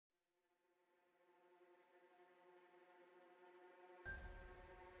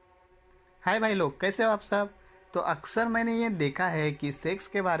हाय भाई लोग, कैसे हो आप सब। तो अक्सर मैंने ये देखा है कि सेक्स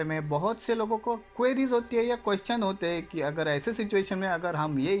के बारे में बहुत से लोगों को क्वेरीज होती है या क्वेश्चन होते हैं कि अगर ऐसे सिचुएशन में अगर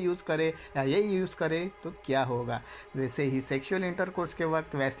हम ये यूज़ करें या ये यूज़ करें तो क्या होगा। वैसे ही सेक्सुअल इंटरकोर्स के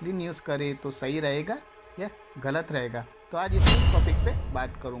वक्त वैसलीन यूज़ करें तो सही रहेगा या गलत रहेगा। तो आज इसी टॉपिक पे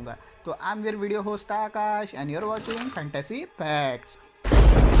बात करूँगा। तो I am your video host Akash and you're watching fantasy facts.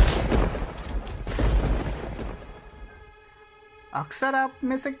 अक्सर आप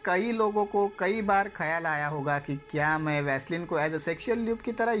में से कई लोगों को कई बार ख्याल आया होगा कि क्या मैं वैसलीन को एज अ सेक्सुअल ल्यूब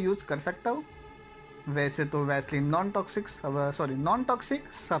की तरह यूज़ कर सकता हूँ। वैसे तो वैसलीन नॉन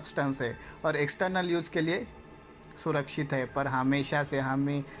टॉक्सिक सब्सटेंस है और एक्सटर्नल यूज के लिए सुरक्षित है, पर हमेशा से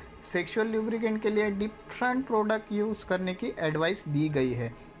हमें सेक्सुअल ल्यूब्रिकेंट के लिए डिफरेंट प्रोडक्ट यूज़ करने की एडवाइस दी गई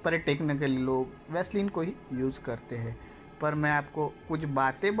है। पर टेक्निकली लोग वैसलीन को ही यूज़ करते हैं। पर मैं आपको कुछ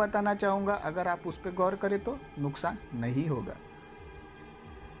बातें बताना चाहूँगा, अगर आप उस पर गौर करें तो नुकसान नहीं होगा।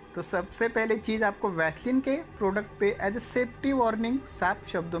 तो सबसे पहले चीज़ आपको वैसलीन के प्रोडक्ट पे एज ए सेफ्टी वार्निंग साफ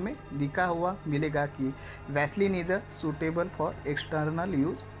शब्दों में लिखा हुआ मिलेगा कि Vaseline is a suitable for external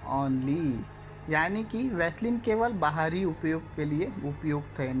use only. यानी कि वैसलीन केवल बाहरी उपयोग के लिए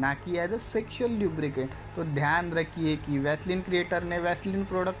उपयुक्त है, ना कि एज अ सेक्सुअल ल्यूब्रिकेंट। तो ध्यान रखिए कि वैसलीन क्रिएटर ने वैसलीन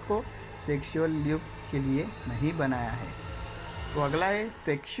प्रोडक्ट को सेक्सुअल ल्यूब के लिए नहीं बनाया है। तो अगला है,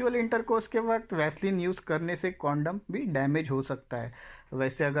 सेक्सुअल इंटरकोर्स के वक्त वैसलीन यूज़ करने से कॉन्डम भी डैमेज हो सकता है।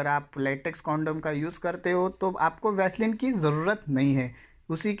 वैसे अगर आप लेटेक्स कॉन्डम का यूज़ करते हो तो आपको वैसलीन की ज़रूरत नहीं है।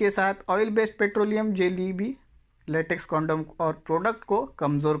 उसी के साथ ऑयल बेस्ड पेट्रोलियम जेली भी लेटेक्स कॉन्डम और प्रोडक्ट को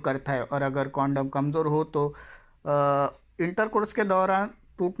कमज़ोर करता है, और अगर कॉन्डम कमज़ोर हो तो इंटरकोर्स के दौरान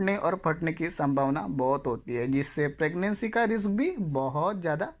टूटने और फटने की संभावना बहुत होती है, जिससे प्रेगनेंसी का रिस्क भी बहुत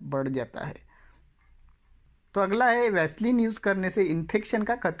ज़्यादा बढ़ जाता है। तो अगला है, वैसलीन यूज़ करने से इन्फेक्शन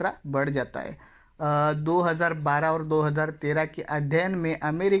का खतरा बढ़ जाता है। 2012 और 2013 के अध्ययन में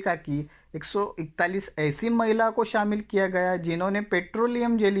अमेरिका की 141 ऐसी महिलाओं को शामिल किया गया जिन्होंने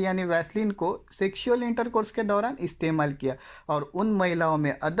पेट्रोलियम जेली यानी वैसलीन को सेक्सुअल इंटरकोर्स के दौरान इस्तेमाल किया, और उन महिलाओं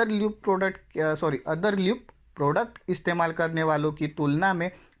में अदर ल्यूब प्रोडक्ट इस्तेमाल करने वालों की तुलना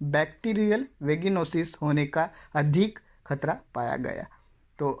में बैक्टीरियल वेगिनोसिस होने का अधिक खतरा पाया गया।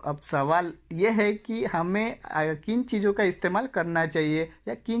 तो अब सवाल यह है कि हमें किन चीज़ों का इस्तेमाल करना चाहिए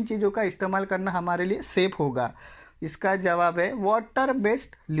या किन चीज़ों का इस्तेमाल करना हमारे लिए सेफ होगा। इसका जवाब है वाटर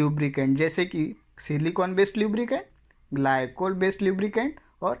बेस्ड ल्यूब्रिकेंट, जैसे कि silicone based lubricant, glycol based lubricant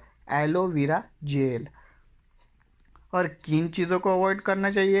और एलोवेरा जेल। और किन चीज़ों को अवॉइड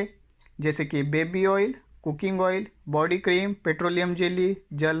करना चाहिए, जैसे कि baby oil, cooking oil, body cream, petroleum jelly,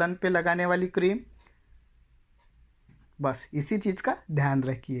 जलन पे लगाने वाली क्रीम। बस इसी चीज़ का ध्यान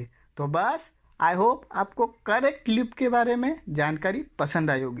रखिए। तो बस आई होप आपको करेक्ट लिप के बारे में जानकारी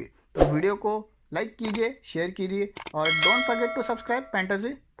पसंद आई होगी। तो वीडियो को लाइक कीजिए, शेयर कीजिए और don't forget to subscribe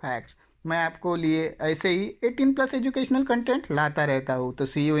Fantasy Facts. मैं आपको लिए ऐसे ही 18+ एजुकेशनल कंटेंट लाता रहता हूँ। तो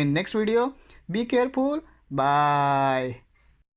see you in next video. Be careful. Bye.